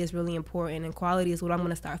quality is really important, and quality is what I'm going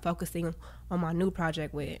to start focusing on my new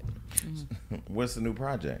project with. What's the new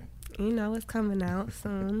project? It's coming out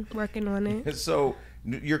soon. Working on it. So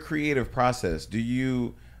your creative process, do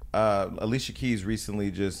you... Alicia Keys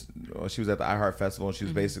recently she was at the iHeart Festival, and she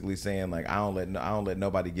was basically saying like, I don't let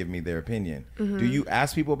nobody give me their opinion. Do you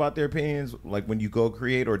ask people about their opinions like when you go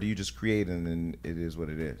create, or do you just create and then it is what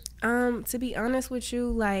it is? To be honest with you,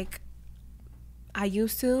 like I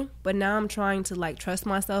used to, but now I'm trying to like trust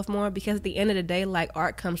myself more, because at the end of the day, like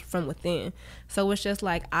art comes from within. So it's just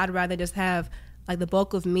like I'd rather just have like the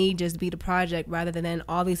bulk of me just be the project rather than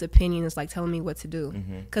all these opinions like telling me what to do.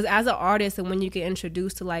 Because as an artist, and when you get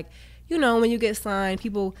introduced to like, when you get signed,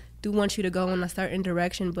 people do want you to go in a certain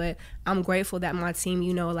direction, but I'm grateful that my team,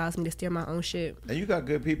 allows me to steer my own ship. And you got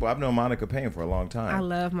good people. I've known Monica Payne for a long time. I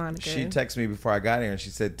love Monica. She texted me before I got here and she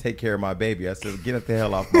said, "Take care of my baby." I said, "Get the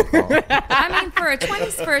hell off my phone." I mean, for a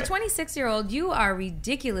 26-year-old, you are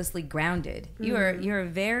ridiculously grounded. You're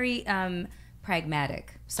very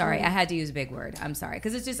pragmatic. Sorry, I had to use a big word. I'm sorry,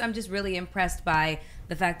 because I'm just really impressed by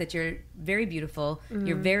the fact that you're very beautiful.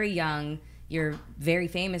 You're very young. You're very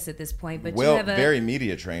famous at this point, but you have very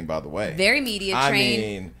media trained, by the way. Very media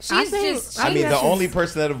trained. The only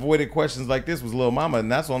person that avoided questions like this was Lil Mama,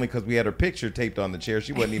 and that's only because we had her picture taped on the chair.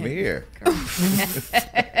 She wasn't even here.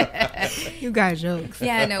 You got jokes.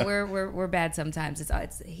 Yeah, no, we're bad sometimes.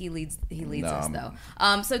 He leads us though.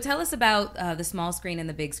 So tell us about the small screen and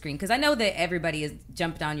the big screen, because I know that everybody has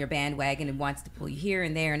jumped on your bandwagon and wants to pull you here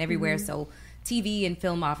and there and everywhere. So TV and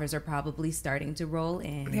film offers are probably starting to roll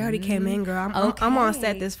in. They already came in, girl. I'm on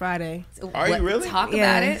set this Friday. Are you really? Talk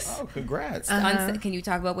about it. Oh, congrats. Can you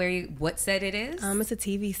talk about what set it is? It's a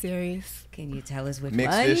TV series. Can you tell us which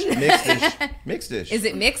Mixed one? dish. Mixed dish. Is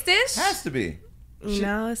it Mixed Dish? Has to be.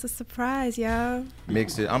 No, it's a surprise, y'all.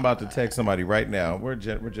 Mixed it. I'm about to text somebody right now. We're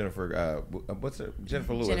Jennifer. What's her?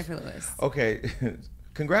 Jennifer Lewis. Jennifer Lewis. Okay.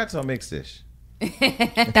 Congrats on Mixed Dish.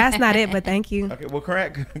 That's not it, but thank you. Okay. Well,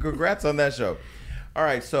 congrats on that show. All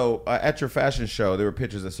right. So at your fashion show, there were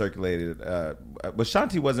pictures that circulated. But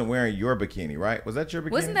Shanti wasn't wearing your bikini, right? Was that your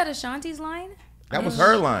bikini? Wasn't that Ashanti's line? That was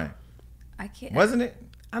her line. I can't. Wasn't it?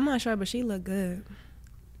 I'm not sure, but she looked good.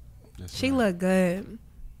 She looked good.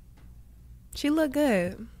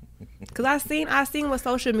 Cause I seen what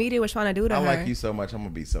social media was trying to do to her. I like you so much. I'm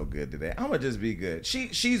gonna be so good today. I'm gonna just be good.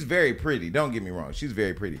 She's very pretty. Don't get me wrong. She's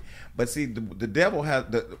very pretty. But see, the devil has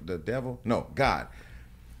the devil. No, God.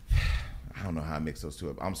 I don't know how I mix those two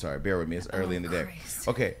up. I'm sorry. Bear with me. It's early in the day.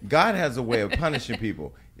 Okay. God has a way of punishing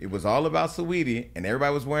people. It was all about Saweetie, and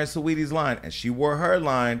everybody was wearing Saweetie's line, and she wore her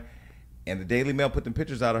line. And the Daily Mail put them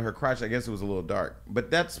pictures out of her crotch. I guess it was a little dark,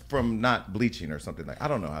 but that's from not bleaching or something like. I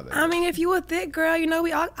don't know how that. I mean, if you a thick girl,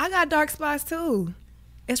 I got dark spots too.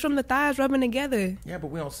 It's from the thighs rubbing together. Yeah,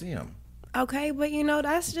 but we don't see them. Okay, but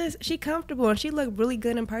that's just she comfortable, and she looked really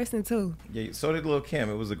good in person too. Yeah, so did Lil' Kim.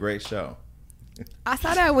 It was a great show. I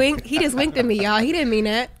saw that wink. He just winked at me, y'all. He didn't mean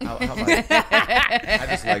that. I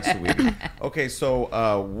just like Saweetie. Okay, so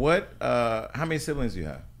how many siblings do you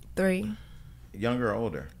have? 3. Younger or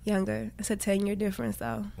older? Younger. It's a 10-year difference,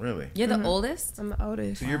 though. Really? You're the oldest? I'm the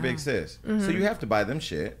oldest. So you're big sis. So you have to buy them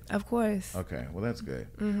shit. Of course. Okay, well that's good.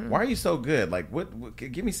 Why are you so good? Like, what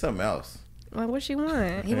give me something else. Well, what she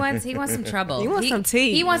want? He wants some trouble. He wants some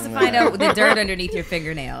tea. He wants to find out the dirt underneath your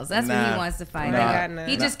fingernails. That's what he wants to find out.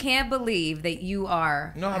 He just can't believe that you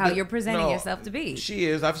are how you're presenting yourself to be. She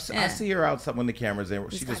is. I see her outside when the camera's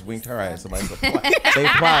there. She just winked her eye at somebody. They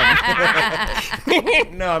applied.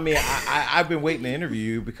 No, I mean, I've been waiting to interview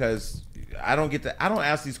you because I don't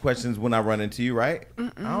ask these questions when I run into you, right?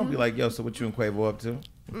 I don't be like, yo, so what you and Quavo up to?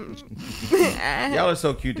 Y'all are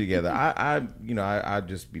so cute together. I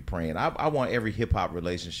just be praying. I want every hip hop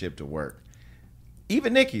relationship to work.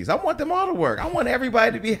 Even Nicki's. I want them all to work. I want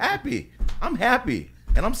everybody to be happy. I'm happy.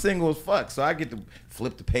 And I'm single as fuck, so I get to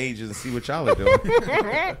flip the pages and see what y'all are doing.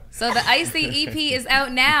 So the Icy EP is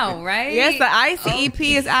out now, right? Yes, the Icy EP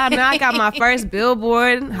is out now. I got my first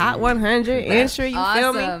Billboard Hot 100 entry. You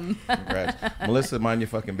feel me? Congrats. Melissa, mind your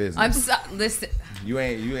fucking business. Listen. You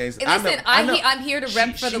ain't. Listen, I'm here to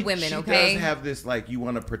rep for the women. Okay. She does have this like you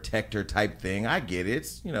want to protect her type thing. I get it.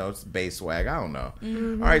 It's, it's base swag. I don't know.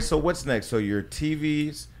 Mm-hmm. All right. So what's next? So your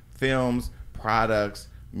TVs, films, products,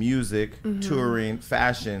 music, touring,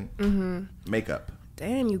 fashion, makeup.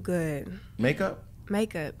 Damn, you good. Makeup.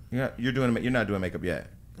 Yeah, you're not doing makeup yet.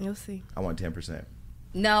 You'll see. I want 10%.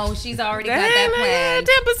 No, she's already got that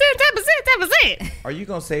plan. 10%. Are you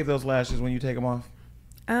gonna save those lashes when you take them off?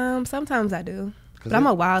 Sometimes I do, but I'm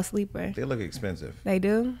a wild sleeper. They look expensive. They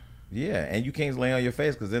do. Yeah, and you can't lay on your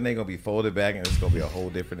face because then they're gonna be folded back and it's gonna be a whole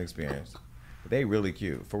different experience. But they really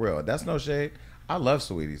cute, for real. That's no shade. I love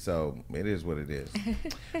Saweetie, so it is what it is.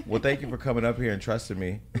 Well, thank you for coming up here and trusting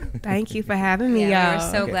me. Thank you for having me, y'all.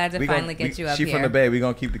 We're so glad to finally get you up here. She from the Bay. We're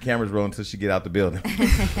going to keep the cameras rolling until she get out the building.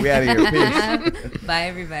 We out of here. Peace. Bye,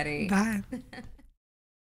 everybody. Bye.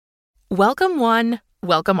 Welcome one,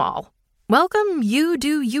 welcome all. Welcome you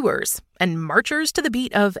do yours and marchers to the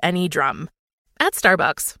beat of any drum. At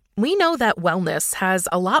Starbucks, we know that wellness has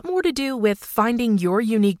a lot more to do with finding your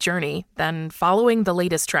unique journey than following the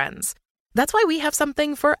latest trends. That's why we have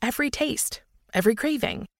something for every taste, every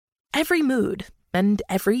craving, every mood, and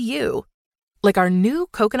every you. Like our new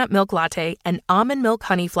coconut milk latte and almond milk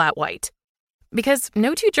honey flat white. Because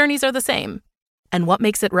no two journeys are the same. And what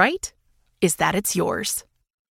makes it right is that it's yours.